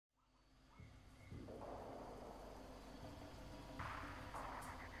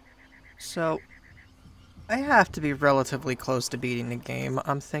So, I have to be relatively close to beating the game,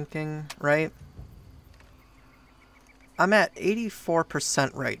 I'm thinking, right? I'm at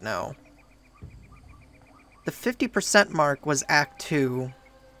 84% right now. The 50% mark was Act 2,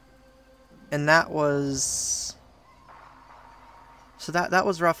 and that was... So that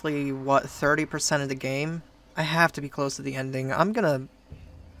was roughly, what, 30% of the game? I have to be close to the ending. I'm gonna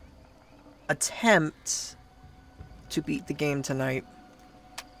attempt to beat the game tonight.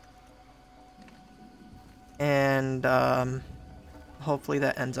 And, hopefully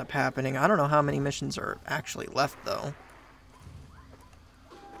that ends up happening. I don't know how many missions are actually left, though.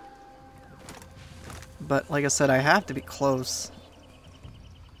 But, like I said, I have to be close.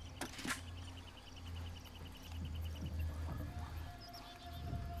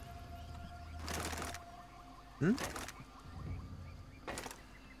 Hmm?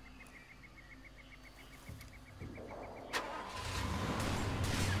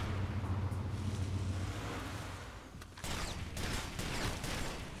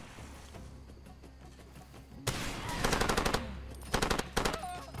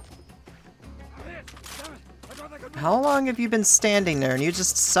 How long have you been standing there and you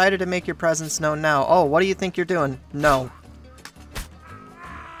just decided to make your presence known now? Oh, what do you think you're doing? No.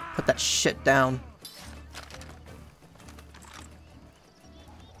 Put that shit down.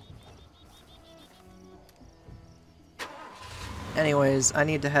 Anyways, I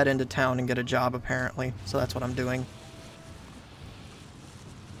need to head into town and get a job apparently, so that's what I'm doing.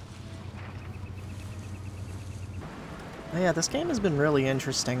 Oh, yeah, this game has been really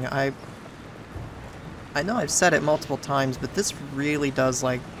interesting. I know I've said it multiple times, but this really does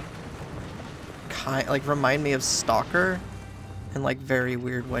like remind me of Stalker in like very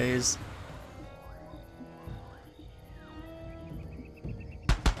weird ways.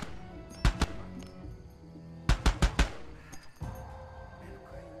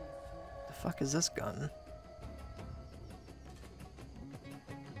 The fuck is this gun?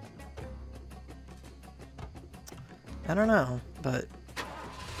 I don't know, but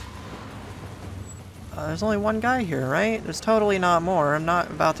there's only one guy here, right? There's totally not more. I'm not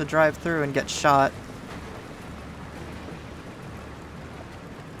about to drive through and get shot.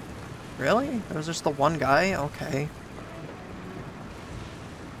 Really? There was just the one guy? Okay.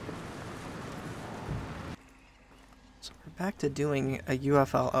 So we're back to doing a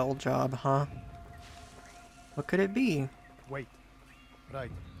UFLL job, huh? What could it be? Wait.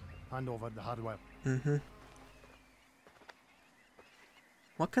 Right. Hand over the hardware. Mm-hmm.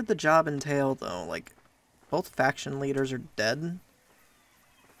 What could the job entail, though? Like, both faction leaders are dead?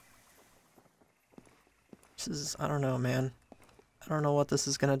 This is... I don't know, man. I don't know what this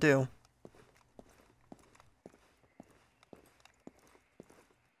is gonna do.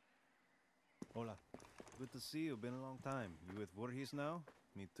 Hola. Good to see you. Been a long time. You with Voorhees now?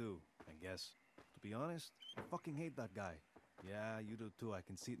 Me too, I guess. To be honest, I fucking hate that guy. Yeah, you do too. I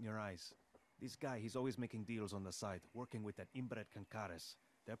can see it in your eyes. This guy, he's always making deals on the side, working with that inbred Cancares.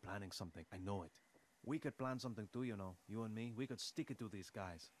 They're planning something. I know it. We could plan something too, you know. You and me, we could stick it to these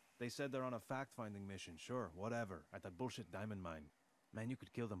guys. They said they're on a fact-finding mission. Sure, whatever. At that bullshit diamond mine. Man, you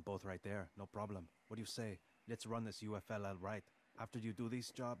could kill them both right there. No problem. What do you say? Let's run this UFLL right. After you do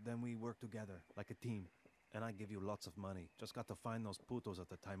this job, then we work together, like a team. And I give you lots of money. Just got to find those putos at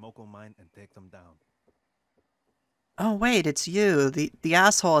the Taimoko mine and take them down. Oh, wait, it's you. The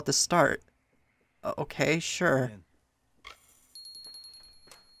asshole at the start. Okay, sure.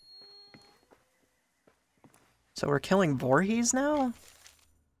 So we're killing Voorhees now?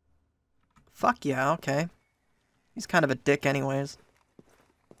 Fuck yeah, okay. He's kind of a dick anyways.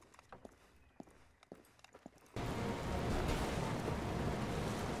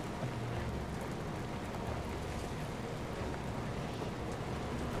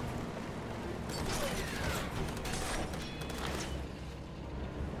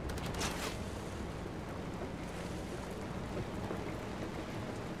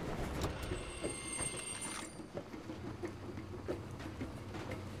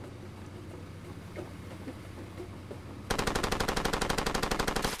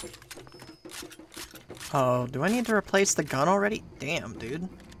 Oh, do I need to replace the gun already? Damn, dude.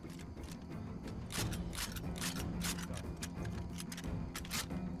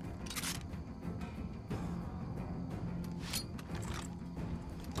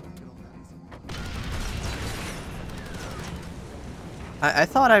 I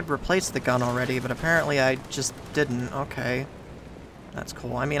thought I'd replaced the gun already, but apparently I just didn't. Okay. That's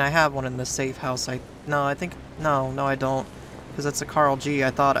cool. I mean, I have one in the safe house. No, I think... No, I don't. Because it's a Carl G. I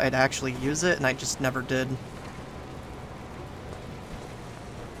thought I'd actually use it, and I just never did.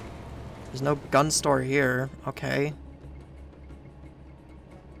 There's no gun store here. Okay.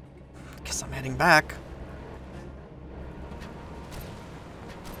 Heading back.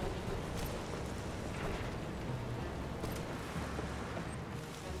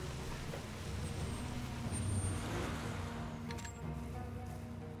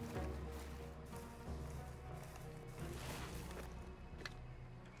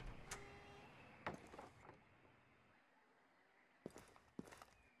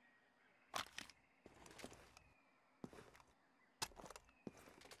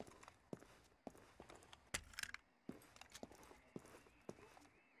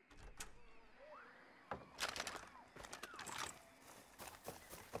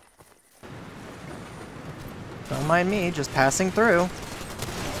 Don't mind me, just passing through.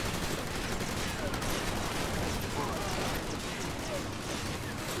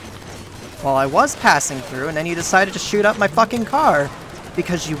 Well, I was passing through, and then you decided to shoot up my fucking car.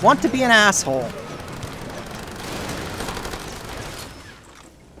 Because you want to be an asshole.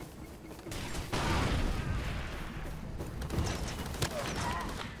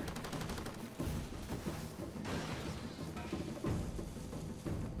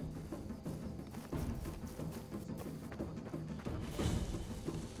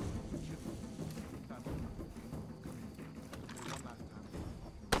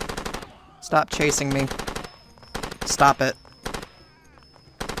 Stop chasing me. Stop it.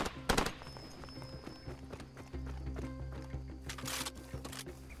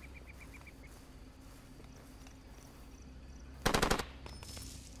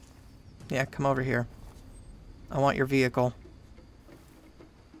 Yeah, come over here. I want your vehicle.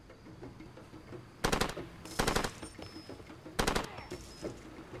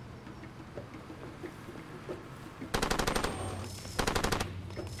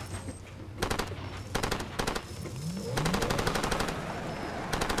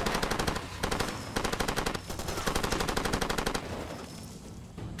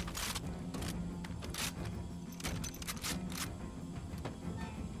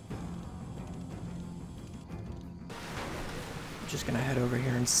 Just gonna head over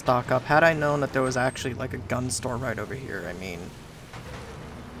here and stock up. Had I known that there was actually like a gun store right over here, I mean.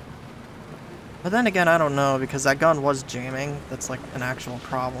 But then again, I don't know, because that gun was jamming. That's like an actual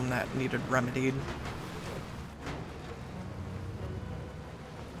problem that needed remedied.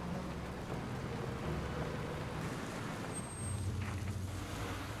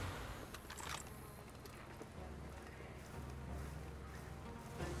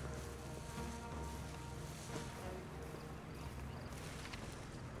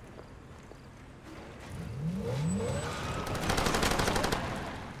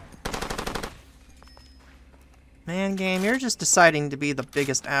 Man, game, you're just deciding to be the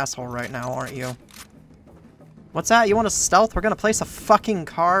biggest asshole right now, aren't you? What's that? You want to stealth? We're gonna place a fucking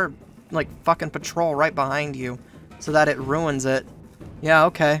car, like, fucking patrol right behind you, so that it ruins it. Yeah,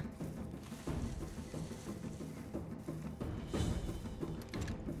 okay.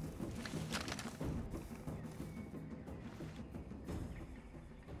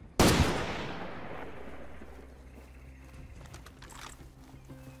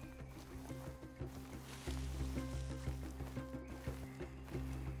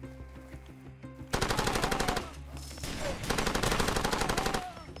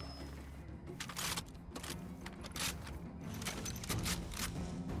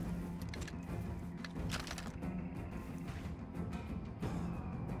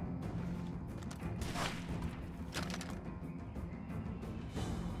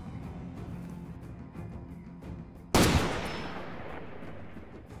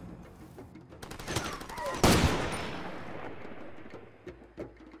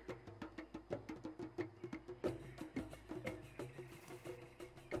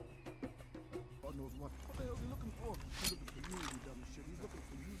 What the hell is he looking for? He's looking for you, you dumb shit. He's looking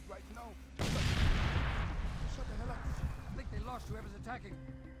for you right now. Shut the hell up. I think they lost whoever's attacking.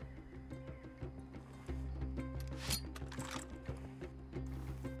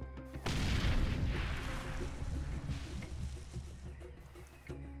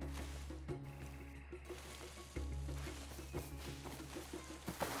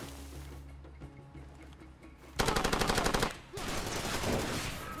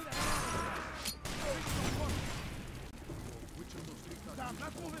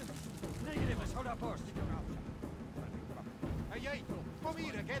 Negative, let's hold our post. Hey, come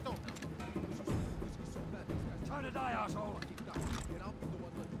here,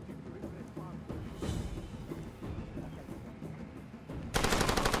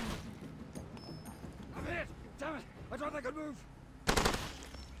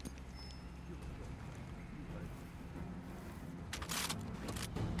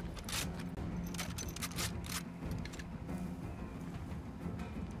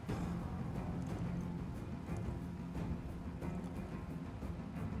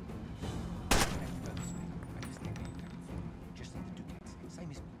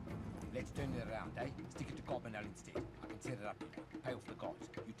 Let's turn it around, eh? Stick it to Carbonell instead. I can set it up, you know. Pay off the guards.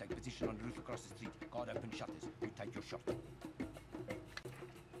 You take position on the roof across the street. Guard open shutters. You take your shot.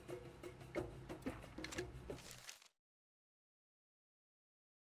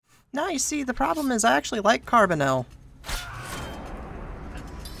 Now you see, the problem is I actually like Carbonell.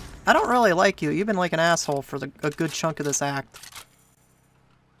 I don't really like you. You've been like an asshole for a good chunk of this act.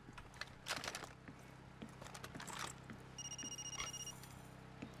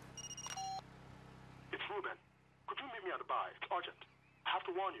 It's Ruben. Could you meet me at the bar? It's urgent. I have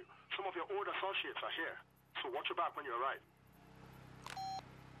to warn you. Some of your old associates are here. So watch your back when you arrive.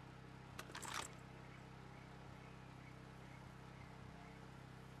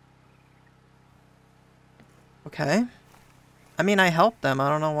 Okay. I mean, I helped them. I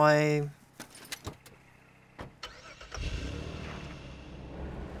don't know why...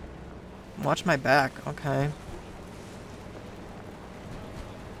 Watch my back. Okay.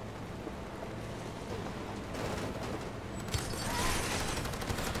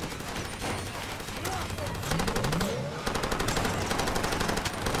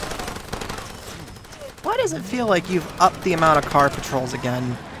 Why does it feel like you've upped the amount of car patrols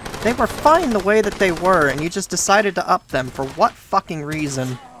again? They were fine the way that they were, and you just decided to up them. For what fucking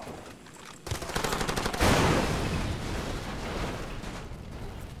reason?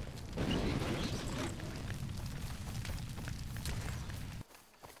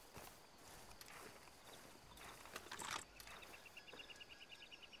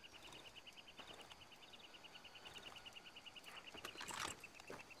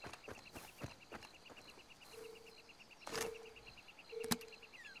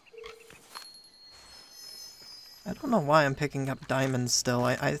 I don't know why I'm picking up diamonds still.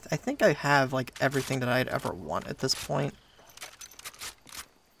 I think I have, like, everything that I'd ever want at this point.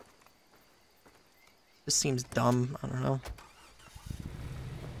 This seems dumb. I don't know.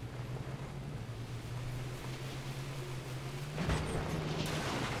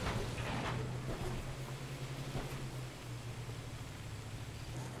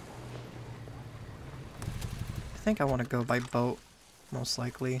 I think I want to go by boat, most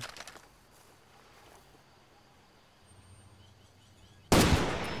likely.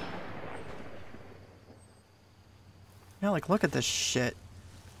 Yeah, like, look at this shit.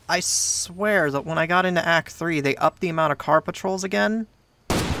 I swear that when I got into Act 3, they upped the amount of car patrols again.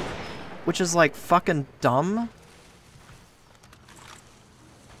 Which is, like, fucking dumb.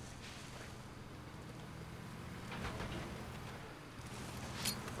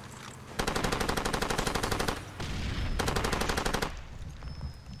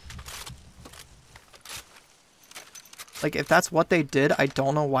 Like, if that's what they did, I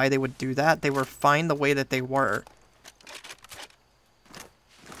don't know why they would do that. They were fine the way that they were.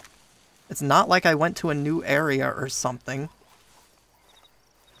 It's not like I went to a new area or something.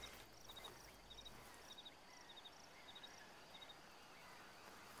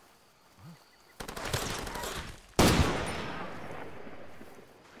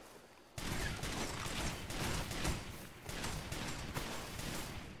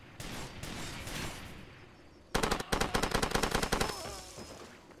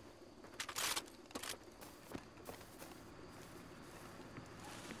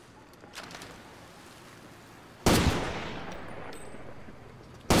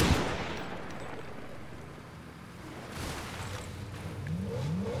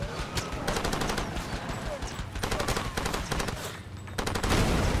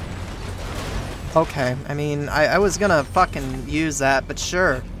 Okay, I mean, I was gonna fucking use that, but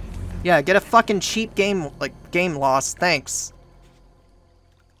sure. Yeah, get a fucking cheap game, like, game loss, thanks.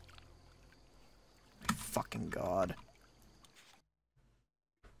 Fucking god.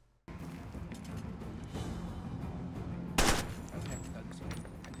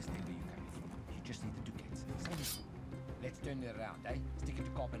 You just need the ducats. Let's turn it around, eh? Stick it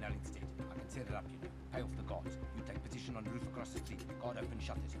to Carbonell instead. I can set it up, you know. Pay off the guards. You take position on the roof across the street. Guard open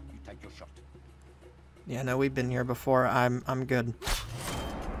shutters. You take your shot. Yeah, no, we've been here before. I'm good.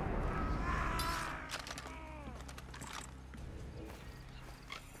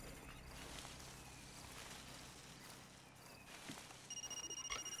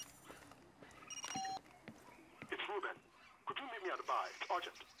 It's Ruben. Could you meet me at the bar? It's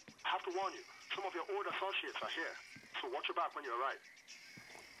urgent. I have to warn you. Some of your old associates are here. So watch your back when you arrive.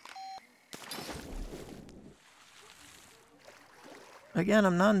 Again,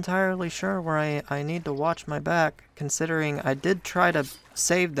 I'm not entirely sure where I need to watch my back, considering I did try to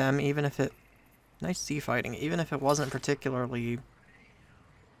save them, even if it... Nice sea fighting. Even if it wasn't particularly,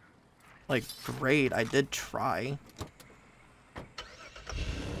 like, great, I did try.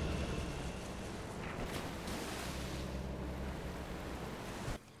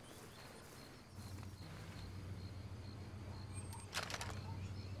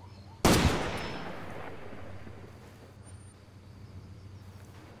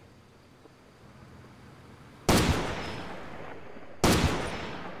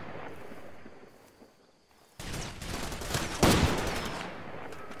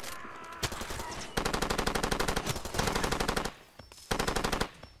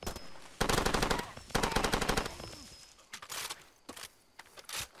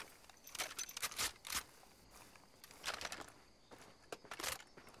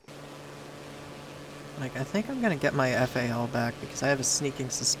 Like, I think I'm gonna get my FAL back because I have a sneaking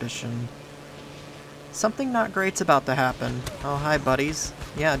suspicion something not great's about to happen. Oh, hi, buddies.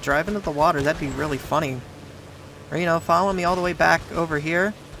 Yeah, drive into the water, that'd be really funny. Or, you know, follow me all the way back over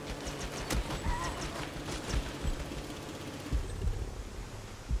here.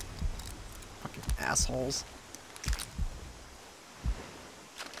 Fucking assholes.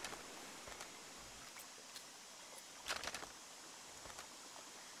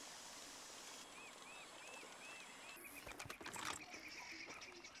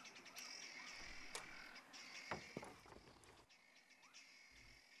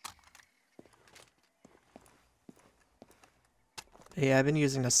 Yeah, I've been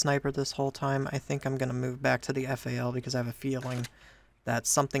using a sniper this whole time. I think I'm gonna move back to the FAL because I have a feeling that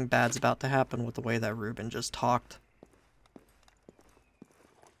something bad's about to happen with the way that Ruben just talked.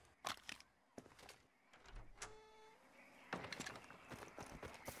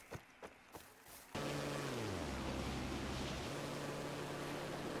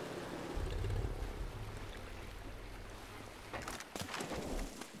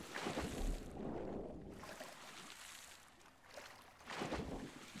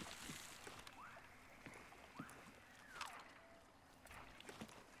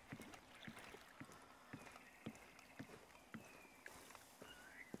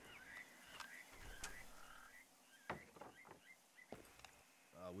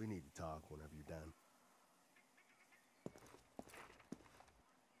 We need to talk whenever you're done.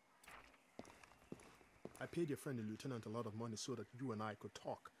 I paid your friend the lieutenant a lot of money so that you and I could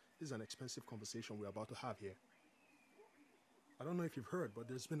talk. This is an expensive conversation we're about to have here. I don't know if you've heard, but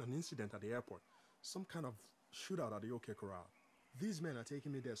there's been an incident at the airport. Some kind of shootout at the OK Corral. These men are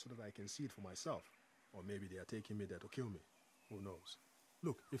taking me there so that I can see it for myself. Or maybe they are taking me there to kill me. Who knows?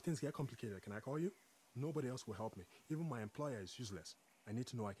 Look, if things get complicated, can I call you? Nobody else will help me. Even my employer is useless. I need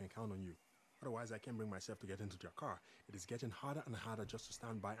to know I can count on you. Otherwise, I can't bring myself to get into your car. It is getting harder and harder just to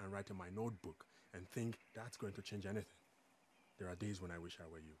stand by and write in my notebook and think that's going to change anything. There are days when I wish I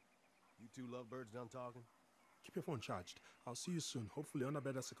were you. You two lovebirds done talking? Keep your phone charged. I'll see you soon, hopefully under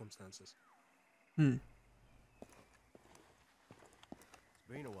better circumstances. It's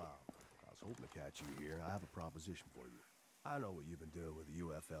been a while. I was hoping to catch you here. I have a proposition for you. I know what you've been doing with the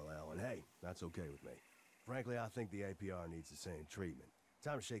UFLL, and hey, that's okay with me. Frankly, I think the APR needs the same treatment.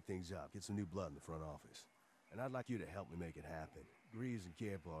 Time to shake things up, get some new blood in the front office. And I'd like you to help me make it happen. Greaves and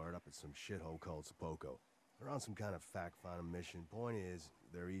Campo are up at some shithole called Sepoko. They're on some kind of fact-finding mission. Point is,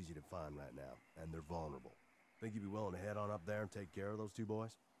 they're easy to find right now, and they're vulnerable. Think you'd be willing to head on up there and take care of those two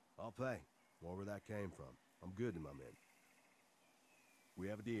boys? I'll pay. Wherever that came from. I'm good to my men. We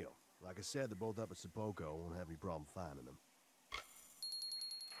have a deal. Like I said, they're both up at Sepoko. Won't have any problem finding them.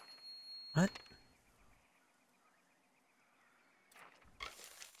 What?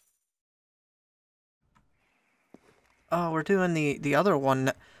 Oh, we're doing the other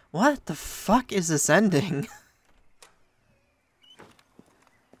one. What the fuck is this ending?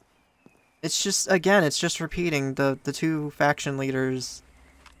 It's just, again, it's just repeating. The two faction leaders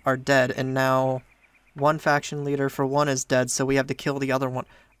are dead, and now one faction leader for one is dead, so we have to kill the other one.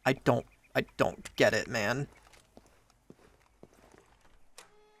 I don't get it, man.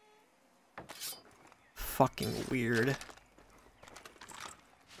 Fucking weird.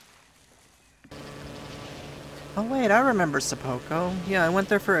 Oh wait, I remember Sepoko. Yeah, I went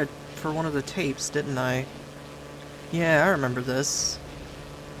there for one of the tapes, didn't I? Yeah, I remember this.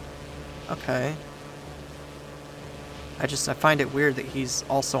 Okay. I find it weird that he's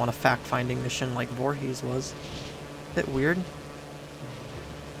also on a fact-finding mission like Voorhees was. Bit weird.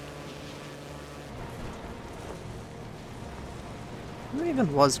 Who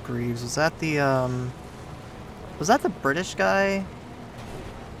even was Greaves? Was that the British guy?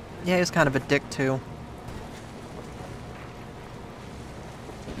 Yeah, he was kind of a dick too.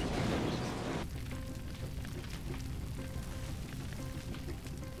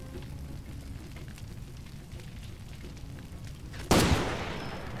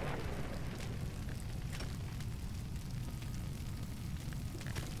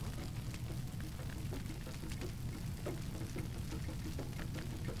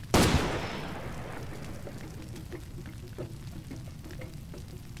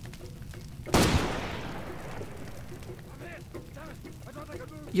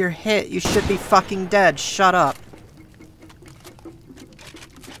 You're hit. You should be fucking dead. Shut up.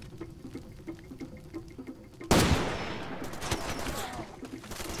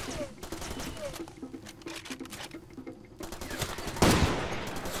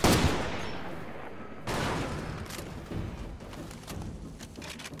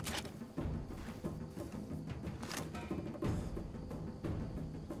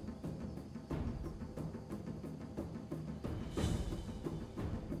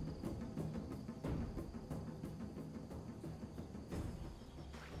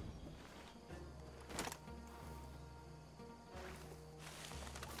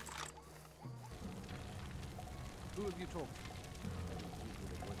 Who have you talked to?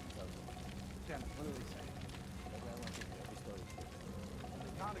 Janet, what do they say? They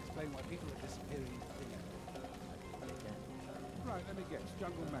can't explain why people are disappearing. Right, let me guess.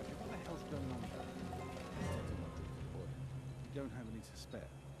 Jungle magic. What the hell's going on there? You don't have any to spare.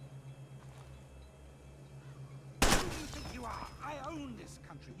 Who do you think you are? I own this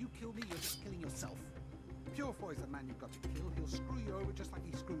country. You kill me, you're just killing yourself. Purefoy's the man you've got to kill. He'll screw you over just like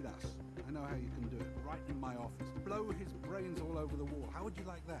he screwed us. I know how you can do it. Right in my office. Blow his brains all over the wall. How would you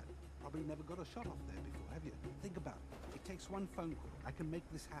like that? Probably never got a shot off there before, have you? Think about it. It takes one phone call. I can make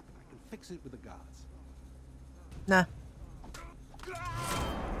this happen. I can fix it with the guards. Nah.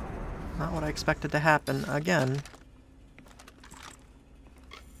 Not what I expected to happen again.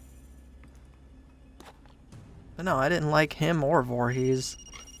 But no, I didn't like him or Voorhees.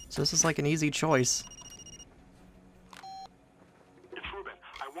 So this is like an easy choice. It's Ruben.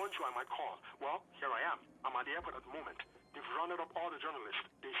 I warned you I might call. Well, here I am. I'm at the airport at the moment. They've rounded up all the journalists.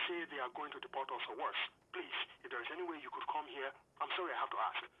 They say they are going to deport us or worse. Please, if there's any way you could come here, I'm sorry I have to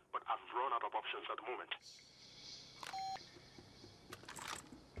ask, but I've run out of options at the moment.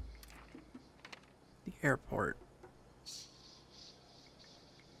 The airport.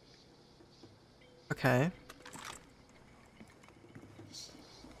 Okay.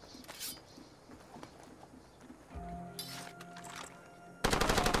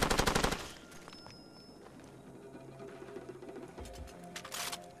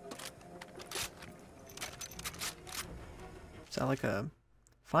 Is that like a...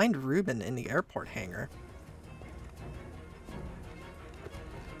 Find Ruben in the airport hangar.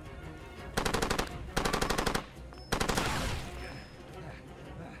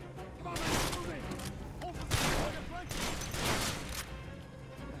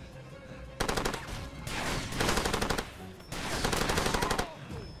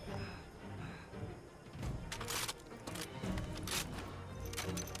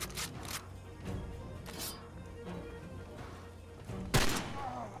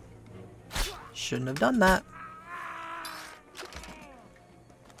 Shouldn't have done that.